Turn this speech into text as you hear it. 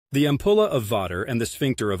The ampulla of Vater and the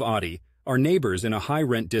sphincter of Oddi are neighbors in a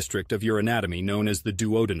high-rent district of your anatomy known as the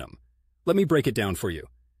duodenum. Let me break it down for you.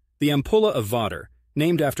 The ampulla of Vater,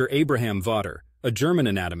 named after Abraham Vater, a German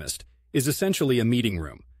anatomist, is essentially a meeting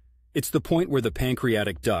room. It's the point where the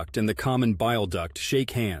pancreatic duct and the common bile duct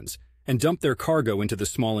shake hands and dump their cargo into the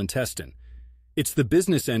small intestine. It's the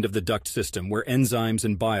business end of the duct system where enzymes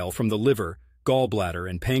and bile from the liver, gallbladder,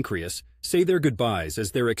 and pancreas say their goodbyes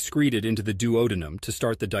as they're excreted into the duodenum to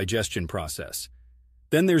start the digestion process.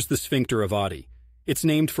 Then there's the sphincter of Oddi. It's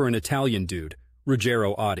named for an Italian dude,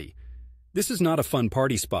 Ruggero Oddi. This is not a fun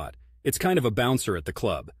party spot. It's kind of a bouncer at the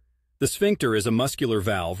club. The sphincter is a muscular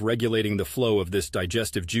valve regulating the flow of this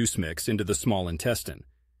digestive juice mix into the small intestine.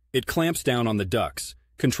 It clamps down on the ducts,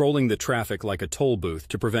 controlling the traffic like a toll booth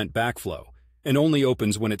to prevent backflow, and only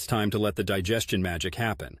opens when it's time to let the digestion magic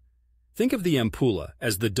happen. Think of the ampulla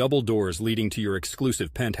as the double doors leading to your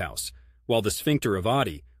exclusive penthouse, while the sphincter of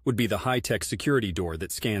Oddi would be the high-tech security door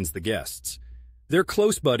that scans the guests. They're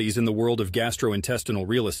close buddies in the world of gastrointestinal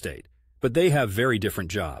real estate, but they have very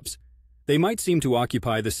different jobs. They might seem to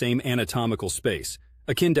occupy the same anatomical space,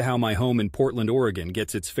 akin to how my home in Portland, Oregon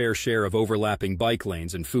gets its fair share of overlapping bike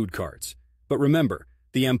lanes and food carts. But remember,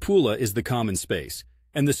 the ampulla is the common space,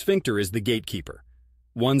 and the sphincter is the gatekeeper.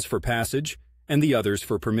 One's for passage, and the other's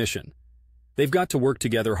for permission. They've got to work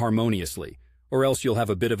together harmoniously, or else you'll have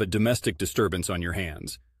a bit of a domestic disturbance on your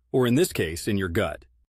hands, or in this case, in your gut.